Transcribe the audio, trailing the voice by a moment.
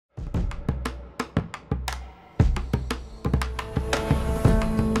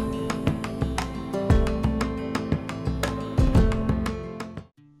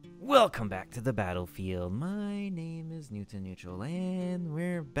Welcome back to the battlefield. My name is Newton Neutral, and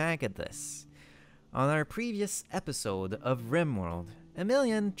we're back at this. On our previous episode of Rimworld,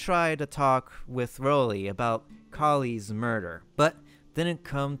 Eimilian tried to talk with Roly about Kaali's murder, but didn't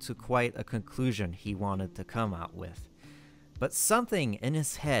come to quite a conclusion he wanted to come out with. But something in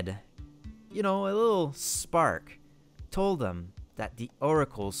his head, a little spark, told him that the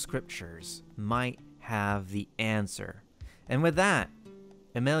Oracle scriptures might have the answer. And with that,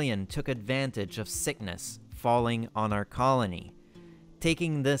 Eimilian took advantage of sickness falling on our colony,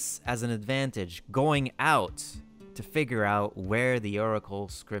 taking this as an advantage, going out to figure out where the Oracle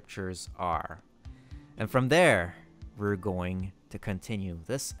scriptures are. And from there, we're going to continue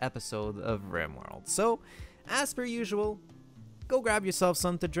this episode of Rimworld. So, as per usual, go grab yourself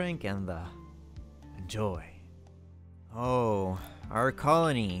something to drink and enjoy. Oh, our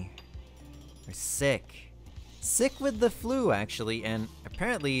colony are sick. Sick with the flu, actually, and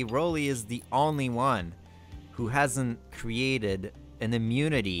apparently Roly is the only one who hasn't created an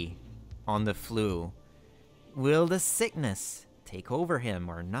immunity on the flu. Will the sickness take over him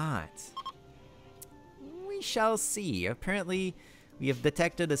or not? We shall see. Apparently, we have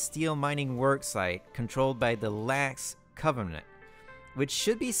detected a steel mining worksite controlled by the Lax Covenant, which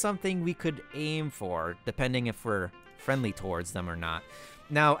should be something we could aim for, depending if we're friendly towards them or not.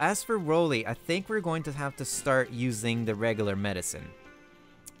 Now, as for Roly, I think we're going to have to start using the regular medicine.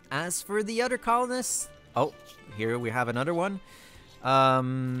 As for the other colonists, oh, here we have another one.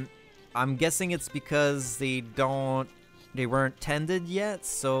 I'm guessing it's because they weren't tended yet,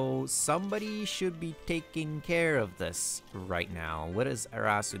 so somebody should be taking care of this right now. What is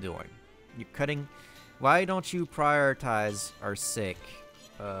Arasu doing? You're cutting. Why don't you prioritize our sick?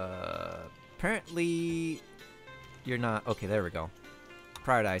 Apparently, you're not. Okay, there we go.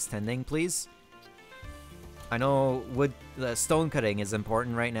 Prioritize tending, please. I know stone cutting is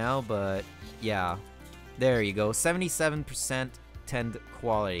important right now, but yeah. There you go. 77% tend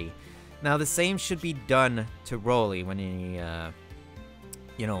quality. Now, the same should be done to Roly when he,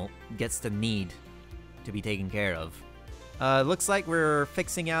 gets the need to be taken care of. Looks like we're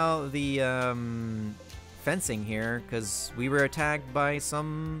fixing out the fencing here, because we were attacked by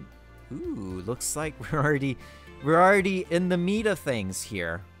some... Ooh, looks like we're already in the meat of things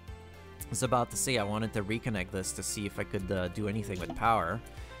here. I was about to say I wanted to reconnect this to see if I could do anything with power.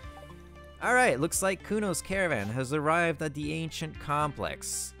 Alright, looks like Kuno's caravan has arrived at the ancient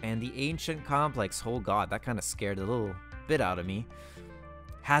complex. And the ancient complex, oh god, that kind of scared a little bit out of me.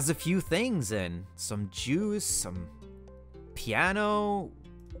 Has a few things in. Some juice, some piano.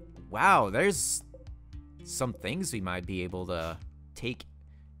 Wow, there's some things we might be able to take,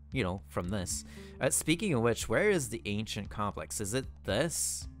 from this. Speaking of which, where is the ancient complex? Is it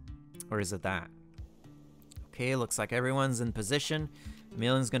this? Or is it that? Okay, looks like everyone's in position.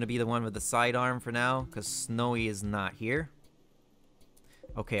 Eimilian's gonna be the one with the sidearm for now, because Snowy is not here.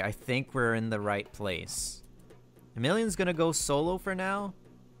 Okay, I think we're in the right place. Eimilian's gonna go solo for now.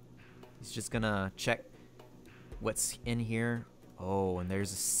 He's just gonna check what's in here. Oh, and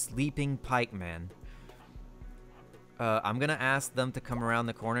there's a sleeping pikeman. I'm gonna ask them to come around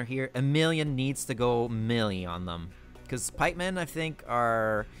the corner here. Eimilian needs to go melee on them, because pikemen, I think,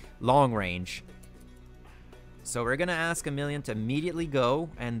 are long range. So we're gonna ask Eimilian to immediately go,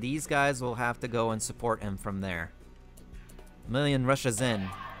 and these guys will have to go and support him from there. Eimilian rushes in,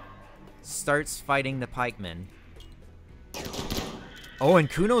 starts fighting the pikemen. Oh, and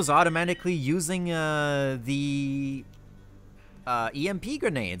Kuno's automatically using the EMP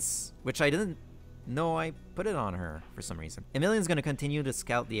grenades, which I didn't know I put it on her for some reason. Eimilian's gonna continue to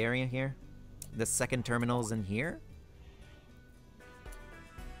scout the area here. The second terminal's in here.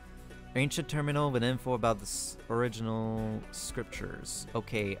 Ancient terminal with info about the original scriptures.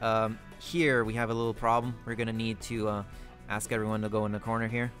 Okay, here we have a little problem. We're gonna need to ask everyone to go in the corner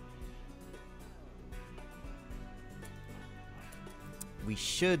here. We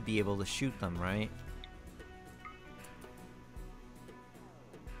should be able to shoot them, right?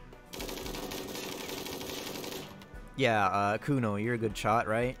 Yeah, Kuno, you're a good shot,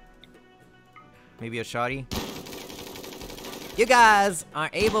 right? Maybe a shotty? You guys are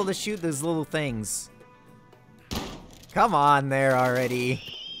able to shoot those little things. Come on there already.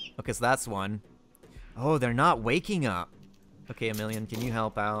 Okay, so that's one. Oh, they're not waking up. Okay, Eimilian, can you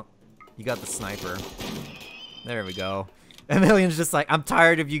help out? You got the sniper. There we go. Eimilian's just like, I'm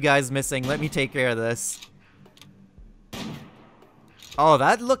tired of you guys missing. Let me take care of this. Oh,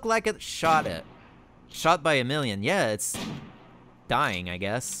 that looked like it shot it. Shot by Eimilian. Yeah, it's dying, I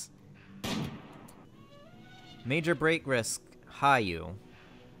guess. Major break risk. Hayu.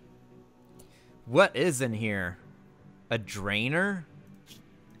 What is in here? A drainer?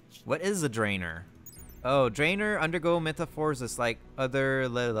 What is a drainer? Oh, drainer, undergo metamorphosis like other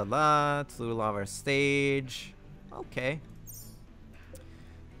la la la, through lava stage. Okay.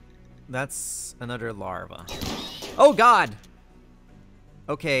 That's another larva. Oh god!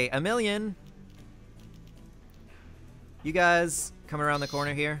 Okay, Eimilian. You guys come around the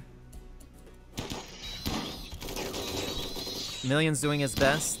corner here. Eimilian's doing his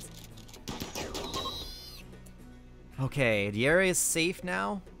best. Okay, the area is safe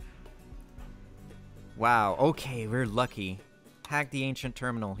now. Wow, okay, we're lucky. Hack the ancient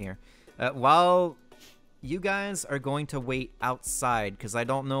terminal here. While you guys are going to wait outside, because I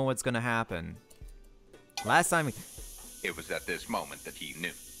don't know what's going to happen. Last time we... It was at this moment that he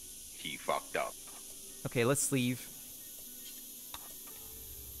knew. He fucked up. Okay, let's leave.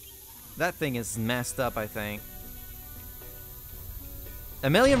 That thing is messed up, I think.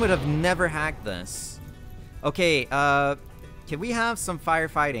 Eimilian would have never hacked this. Okay, can we have some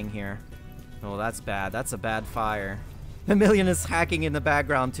firefighting here? Oh, that's bad. That's a bad fire. Eimilian is hacking in the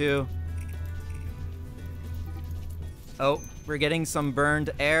background, too. Oh, we're getting some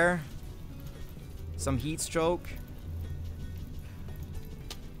burned air. Some heat stroke.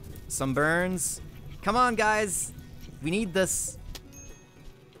 Some burns. Come on, guys. We need this.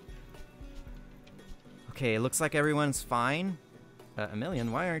 Okay, it looks like everyone's fine. Eimilian,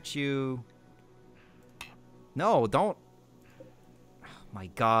 why aren't you... No, don't... Oh my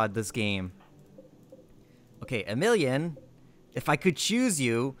god, this game. Okay, Eimilian. If I could choose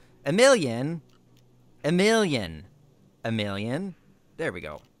you... Eimilian. Eimilian. Eimilian. There we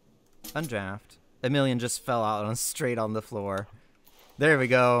go. Undraft. Eimilian just fell out on straight on the floor. There we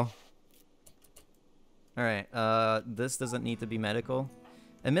go. Alright, this doesn't need to be medical.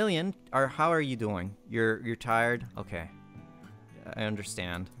 Eimilian, how are you doing? You're tired? Okay. I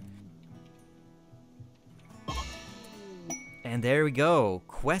understand. And there we go.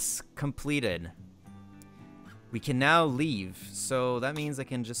 Quest completed. We can now leave. So that means I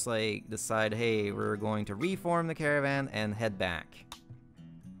can just like decide, hey, we're going to reform the caravan and head back.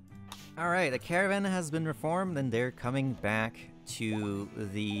 Alright, the caravan has been reformed and they're coming back to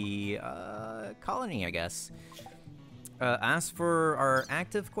the colony, I guess. As for our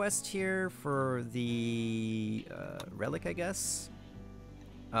active quest here for the relic, I guess,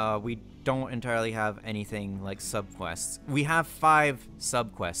 we don't entirely have anything like sub-quests. We have 5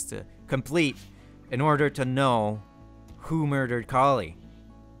 sub-quests to complete in order to know who murdered Kaali.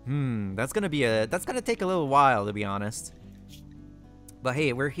 That's gonna take a little while, to be honest. But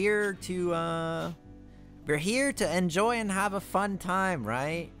hey, we're here to enjoy and have a fun time,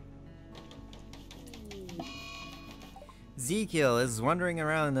 right? Ezekiel is wandering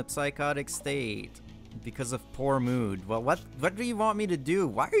around in a psychotic state because of poor mood. Well, what do you want me to do?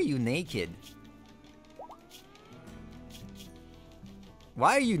 Why are you naked?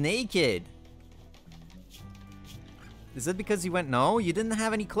 Why are you naked? Is it because you went no? You didn't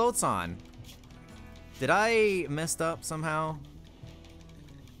have any clothes on. Did I messed up somehow?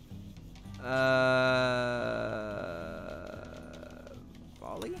 Avali?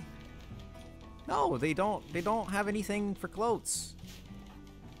 No, they don't have anything for clothes.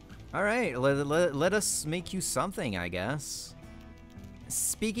 Alright, let us make you something, I guess.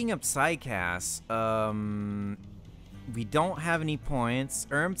 Speaking of Psycast, we don't have any points.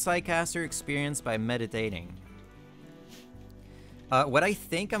 Earned Psycaster experience by meditating. What I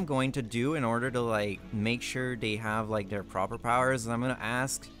think I'm going to do in order to like make sure they have like their proper powers is I'm gonna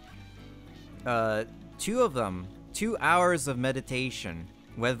ask 2 of them, 2 hours of meditation,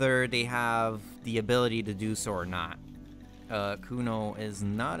 whether they have the ability to do so or not. Kuno is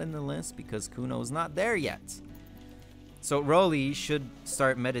not in the list because Kuno is not there yet. So Rolly should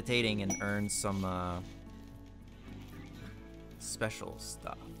start meditating and earn some special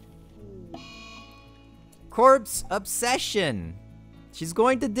stuff. Corpse obsession. She's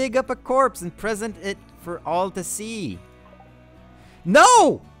going to dig up a corpse and present it for all to see.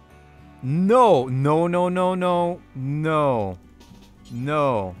 No! No, no, no, no, no, no.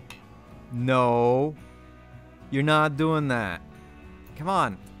 No. No. You're not doing that. Come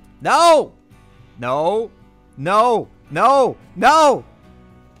on. No! No. No. No. No.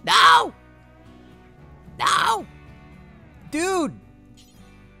 No! No! Dude!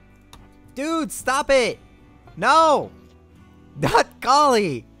 Dude, stop it! No! Not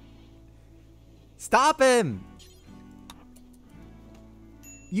Kaali! Stop him!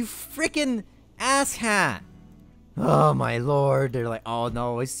 You freaking asshat! Oh my lord, they're like, oh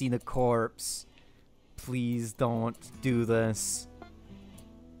no, I seen a corpse. Please don't do this.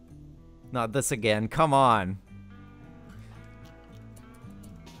 Not this again, come on.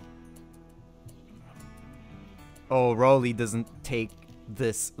 Oh, Rolly doesn't take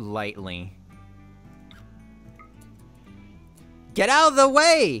this lightly. Get out of the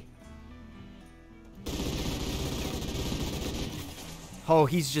way! Oh,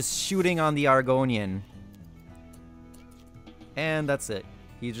 he's just shooting on the Argonian. And that's it.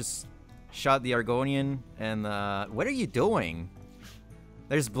 He just shot the Argonian, and what are you doing?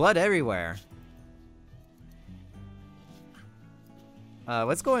 There's blood everywhere.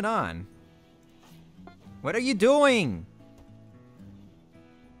 What's going on? What are you doing?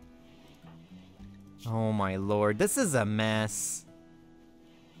 Oh my lord, this is a mess.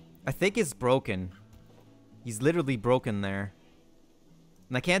 I think it's broken. He's literally broken there.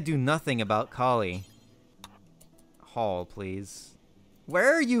 And I can't do nothing about Kaali. Haul, please.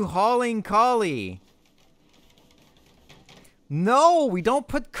 Where are you hauling Kaali? No, we don't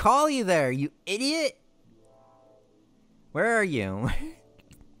put Kaali there, you idiot! Where are you?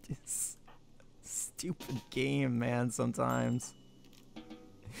 This stupid game, man, sometimes.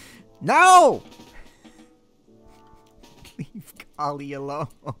 No! Leave Kaali alone.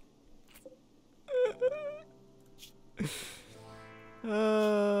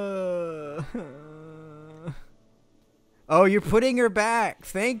 Oh, you're putting her back.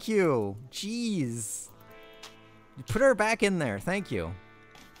 Thank you. Jeez. You put her back in there. Thank you.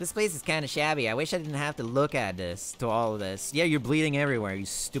 This place is kind of shabby. I wish I didn't have to look at this, to all of this. Yeah, you're bleeding everywhere, you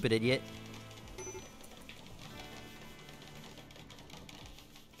stupid idiot.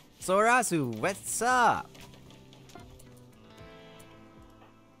 Sorasu, what's up?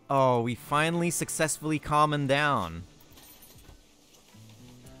 Oh, we finally successfully calmed him down.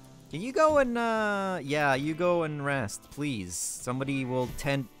 Can you go and, yeah, you go and rest, please. Somebody will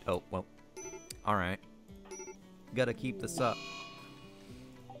tend— oh, well. Alright. Gotta keep this up.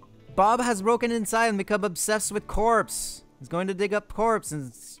 Bob has broken inside and become obsessed with corpse. He's going to dig up corpse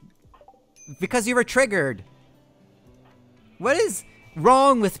and— because you were triggered. What is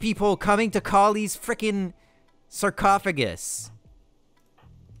wrong with people coming to Kaali's frickin' sarcophagus?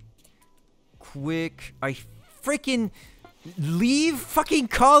 Quick, I frickin' leave fucking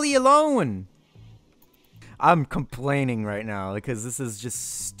Kaali alone! I'm complaining right now because this is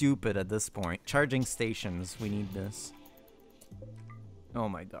just stupid at this point. Charging stations, we need this. Oh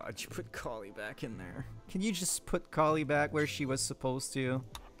my god, you put Kaali back in there. Can you just put Kaali back where she was supposed to?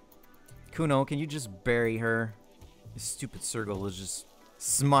 Kuno, can you just bury her? This stupid circle is just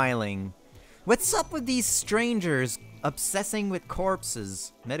smiling. What's up with these strangers obsessing with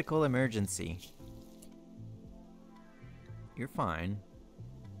corpses? Medical emergency. You're fine.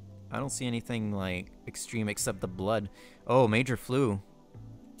 I don't see anything, like, extreme except the blood. Oh, major flu.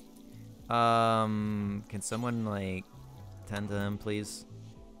 Can someone, like, tend to him, please?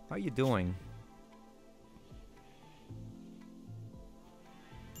 How are you doing?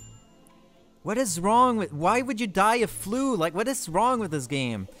 What is wrong with— why would you die of flu? Like, what is wrong with this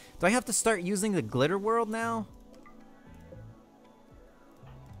game? Do I have to start using the glitter world now?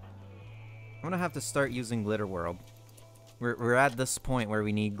 I'm gonna have to start using glitter world. We're at this point where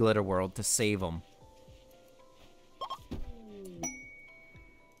we need glitter world to save them.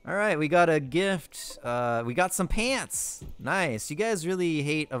 Alright, we got a gift. We got some pants. Nice. You guys really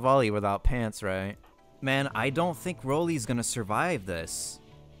hate Avali without pants, right? Man, I don't think Rolly's gonna survive this.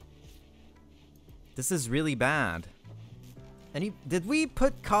 This is really bad. Did we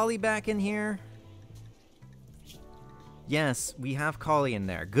put Kaali back in here? Yes, we have Kaali in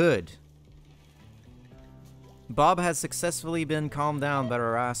there. Good. Bob has successfully been calmed down by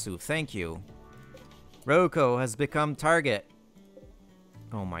Arasu. Thank you. Roko has become target.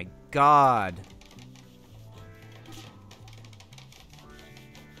 Oh my god.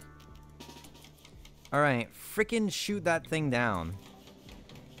 Alright, frickin' shoot that thing down.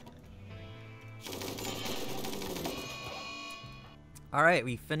 Alright,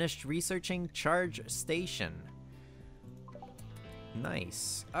 we finished researching charge station.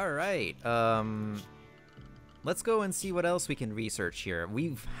 Nice. Alright, let's go and see what else we can research here.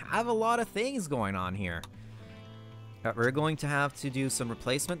 We have a lot of things going on here. We're going to have to do some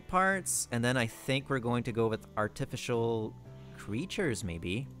replacement parts, and then I think we're going to go with artificial creatures,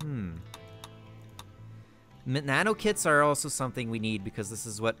 maybe. Nano kits are also something we need because this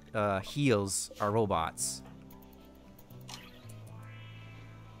is what heals our robots.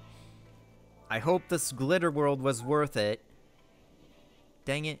 I hope this glitter world was worth it.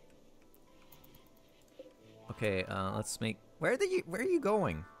 Dang it. Okay, let's make— where are you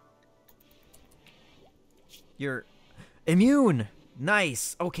going? You're immune!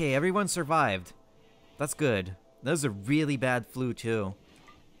 Nice! Okay, everyone survived. That's good. That was a really bad flu, too.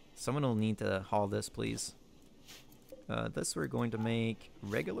 Someone will need to haul this, please. This we're going to make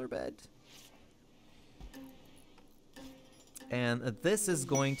regular bed. And this is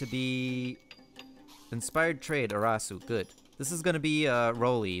going to be inspired trade, Arasu. Good. This is going to be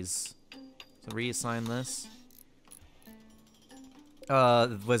Rollies. So reassign this.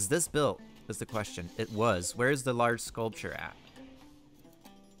 Was this built? Is the question. It was. Where's the large sculpture at?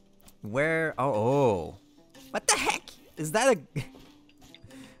 Where? Oh. What the heck? Is that a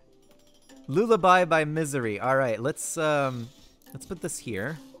Lullaby by Misery? All right, let's put this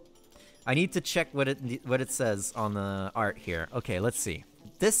here. I need to check what it says on the art here. Okay, let's see.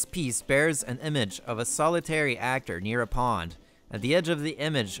 This piece bears an image of a solitary actor near a pond. At the edge of the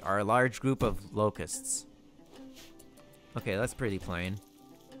image are a large group of locusts. Okay, that's pretty plain.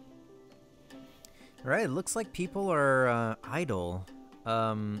 All right, it looks like people are idle.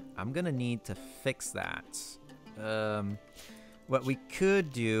 I'm gonna need to fix that. What we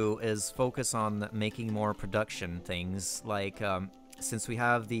could do is focus on making more production things, like, since we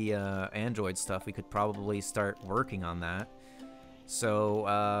have the Android stuff, we could probably start working on that. So,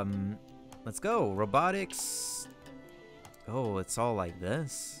 let's go. Robotics. Oh, it's all like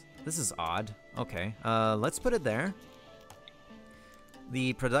this. This is odd. Okay, let's put it there.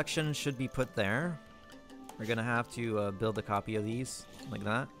 The production should be put there. We're gonna have to build a copy of these, like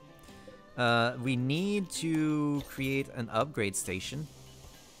that. We need to create an upgrade station.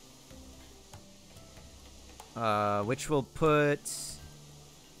 Which will put...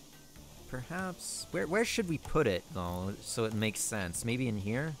 Perhaps... Where should we put it, though, so it makes sense? Maybe in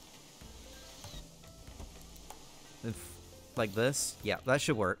here? Like this? Yeah, that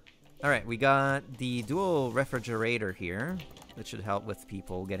should work. Alright, we got the dual refrigerator here. That should help with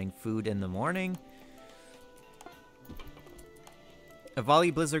people getting food in the morning.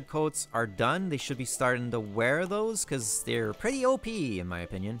 Avali Blizzard coats are done. They should be starting to wear those because they're pretty OP in my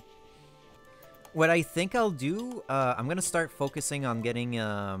opinion. What I think I'll do, I'm going to start focusing on getting...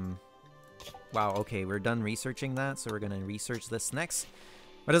 Wow, okay, we're done researching that, so we're going to research this next.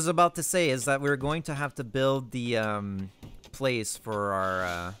 What I was about to say is that we're going to have to build the place for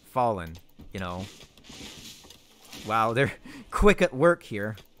our Fallen, you know. Wow, they're quick at work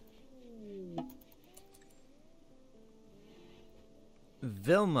here.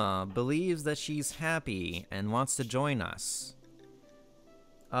 Vilma believes that she's happy and wants to join us.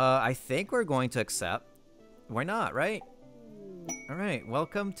 I think we're going to accept. Why not, right? Alright,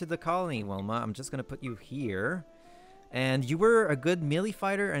 welcome to the colony, Wilma. I'm just gonna put you here. And you were a good melee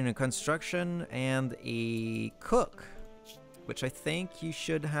fighter and a construction and a cook. Which I think you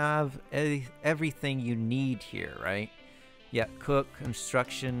should have everything you need here, right? Yeah, cook,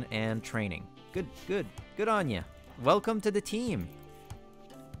 construction, and training. Good, good. Good on ya. Welcome to the team.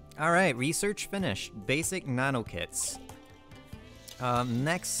 Alright, research finished. Basic nano kits.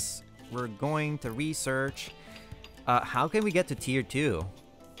 Next, we're going to research... how can we get to tier 2?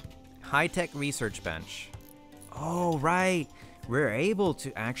 High-tech research bench. Oh, right. We're able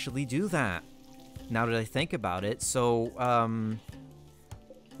to actually do that. Now that I think about it. So,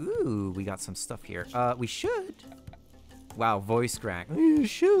 ooh, we got some stuff here. We should. Wow, voice crack. We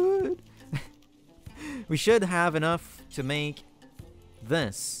should. We should have enough to make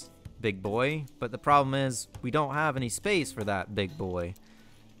this big boy. But the problem is, we don't have any space for that big boy.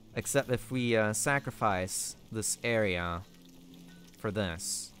 Except if we sacrifice this area for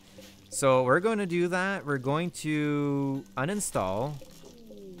this. So we're going to do that. We're going to uninstall,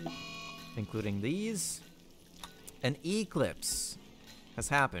 including these. An eclipse has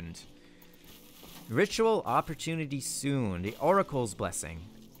happened. Ritual opportunity soon. The Oracle's blessing.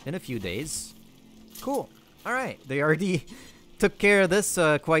 In a few days. Cool. Alright. They already took care of this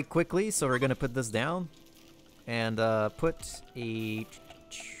quite quickly. So we're going to put this down. And put a...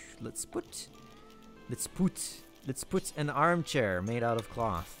 Let's put an armchair made out of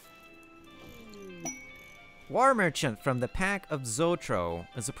cloth. War merchant from the pack of Zotro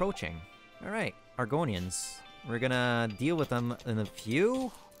is approaching. Alright, Argonians. We're gonna deal with them in a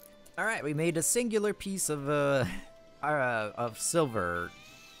few. Alright, we made a singular piece of silver,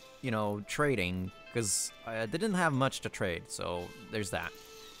 you know, trading, because I didn't have much to trade, so there's that.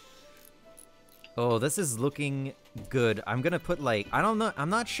 Oh, this is looking good. I'm gonna put, like, I don't know, I'm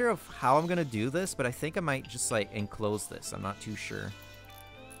not sure of how I'm gonna do this, but I think I might just, like, enclose this. I'm not too sure.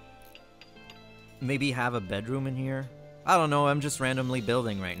 Maybe have a bedroom in here? I don't know, I'm just randomly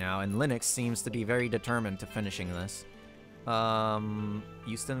building right now, and Linux seems to be very determined to finishing this.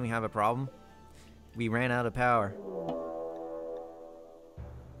 Houston, we have a problem. We ran out of power.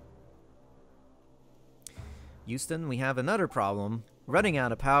 Houston, we have another problem. Running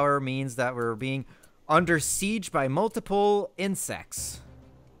out of power means that we're being under siege by multiple insects.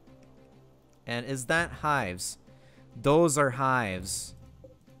 And is that hives? Those are hives.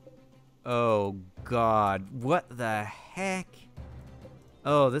 Oh god, what the heck?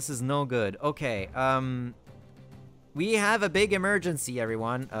 Oh, this is no good. Okay, we have a big emergency,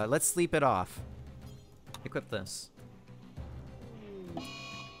 everyone. Let's sleep it off. Equip this.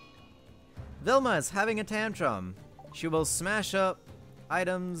 Vilma is having a tantrum. She will smash up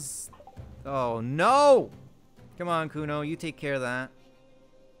items. Oh, no! Come on, Kuno, you take care of that.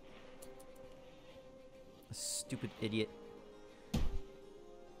 Stupid idiot.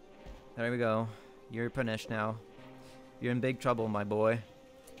 There we go. You're punished now. You're in big trouble, my boy.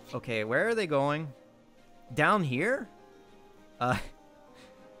 Okay, where are they going? Down here?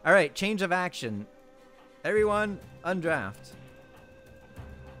 Alright, change of action. Everyone, undraft.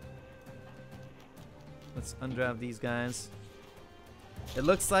 Let's undraft these guys. It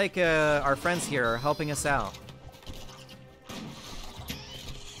looks like our friends here are helping us out.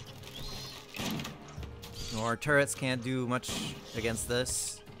 No, our turrets can't do much against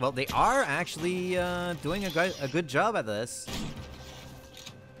this. Well, they are actually doing a good job at this.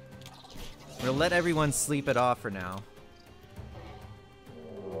 We'll let everyone sleep it off for now.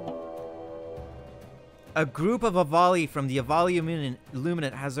 A group of Avali from the Avali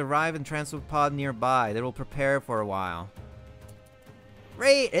Illuminate has arrived in transport pod nearby. They will prepare for a while.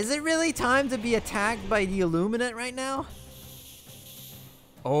 Wait, is it really time to be attacked by the Illuminate right now?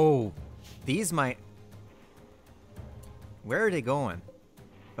 Oh, these might... Where are they going?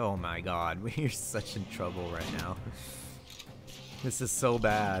 Oh my god, we're such in trouble right now. This is so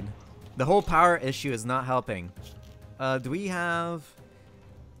bad. The whole power issue is not helping. Do we have...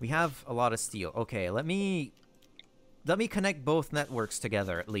 We have a lot of steel. Okay, let me connect both networks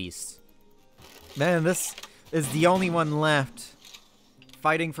together at least. Man, this is the only one left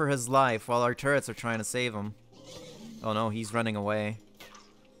fighting for his life while our turrets are trying to save him. Oh no, he's running away.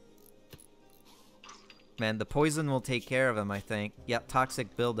 Man, the poison will take care of him, I think. Yep,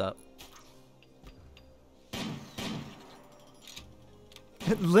 toxic buildup.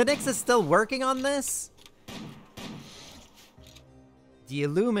 Linux is still working on this? The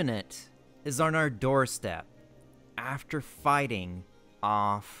Illuminate is on our doorstep after fighting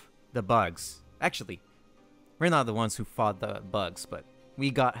off the bugs. Actually, we're not the ones who fought the bugs, but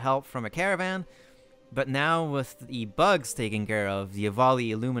we got help from a caravan. But now with the bugs taken care of, the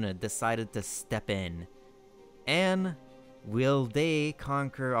Avali Illuminate decided to step in. And will they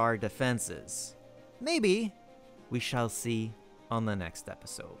conquer our defenses? Maybe. We shall see on the next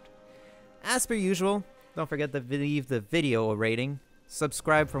episode. As per usual, don't forget to leave the video a rating.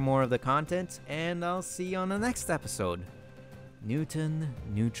 Subscribe for more of the content, and I'll see you on the next episode. Newton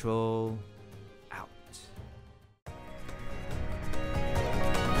Neutral